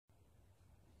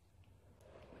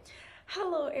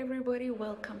Hello everybody,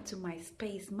 welcome to my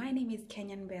space. My name is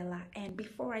Kenyan Bella, and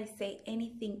before I say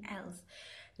anything else,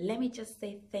 let me just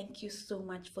say thank you so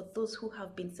much for those who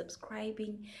have been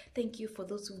subscribing. Thank you for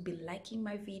those who've been liking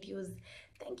my videos.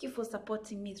 Thank you for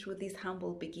supporting me through these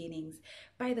humble beginnings.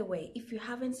 By the way, if you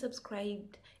haven't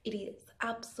subscribed, it is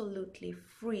absolutely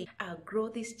free. I'll grow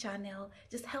this channel.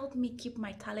 Just help me keep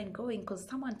my talent going, because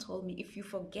someone told me if you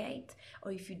forget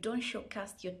or if you don't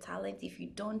showcase your talent, if you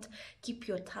don't keep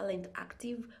your talent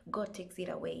active, God takes it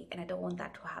away, and I don't want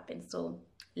that to happen. So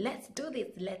let's do this.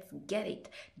 Let's get it.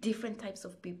 Different types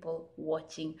of people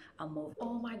watching a movie.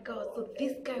 Oh my God. So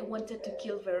this guy wanted to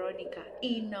kill Veronica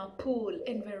in a pool,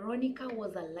 and Veronica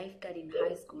was a lifeguard in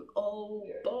high school. Oh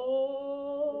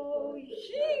boy.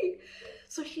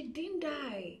 So she didn't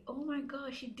die. Oh my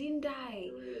gosh, she didn't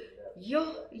die.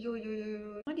 Yo.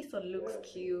 Madison looks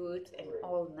cute and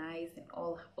all nice and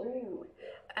all. Oh,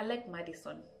 I like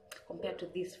Madison compared to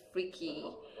this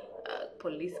freaky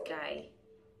police guy.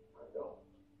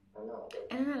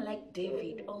 And then I like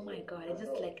David. Oh my God, I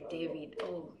just like David.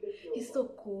 Oh, he's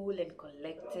so cool and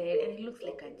collected, and he looks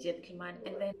like a gentleman.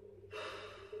 And then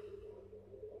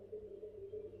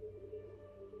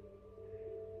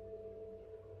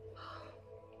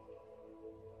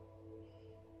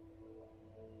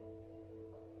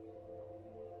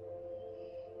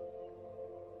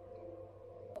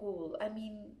cool. I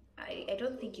mean, I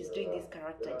don't think he's doing this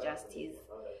character justice.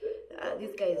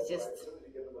 This guy is just.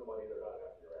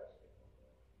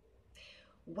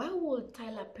 Why would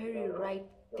Tyler Perry write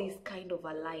this kind of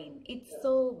a line? It's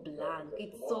so blank,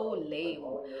 it's so lame.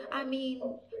 I mean,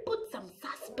 put some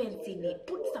suspense in it,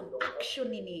 put some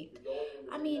action in it.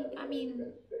 I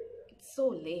mean, it's so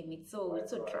lame, it's so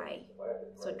dry.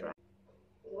 So dry.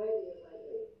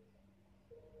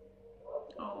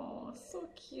 Oh, so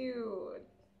cute.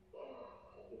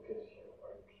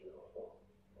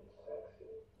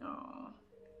 Oh,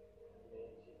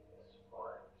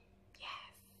 yes.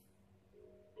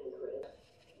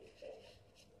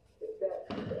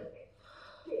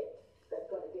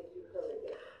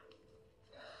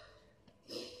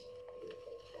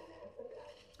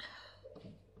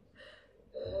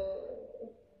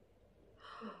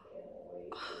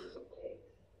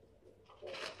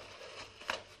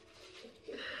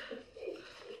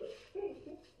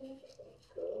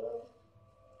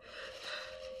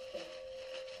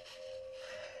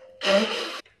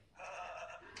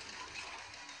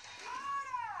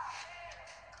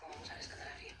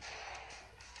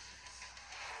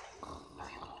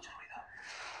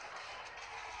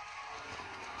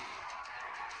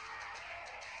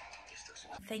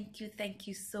 Thank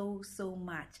you so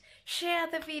much. Share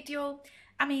the video.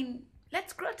 I mean,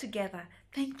 let's grow together.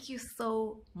 Thank you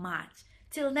so much.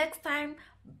 Till next time,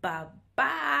 bye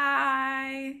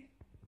bye.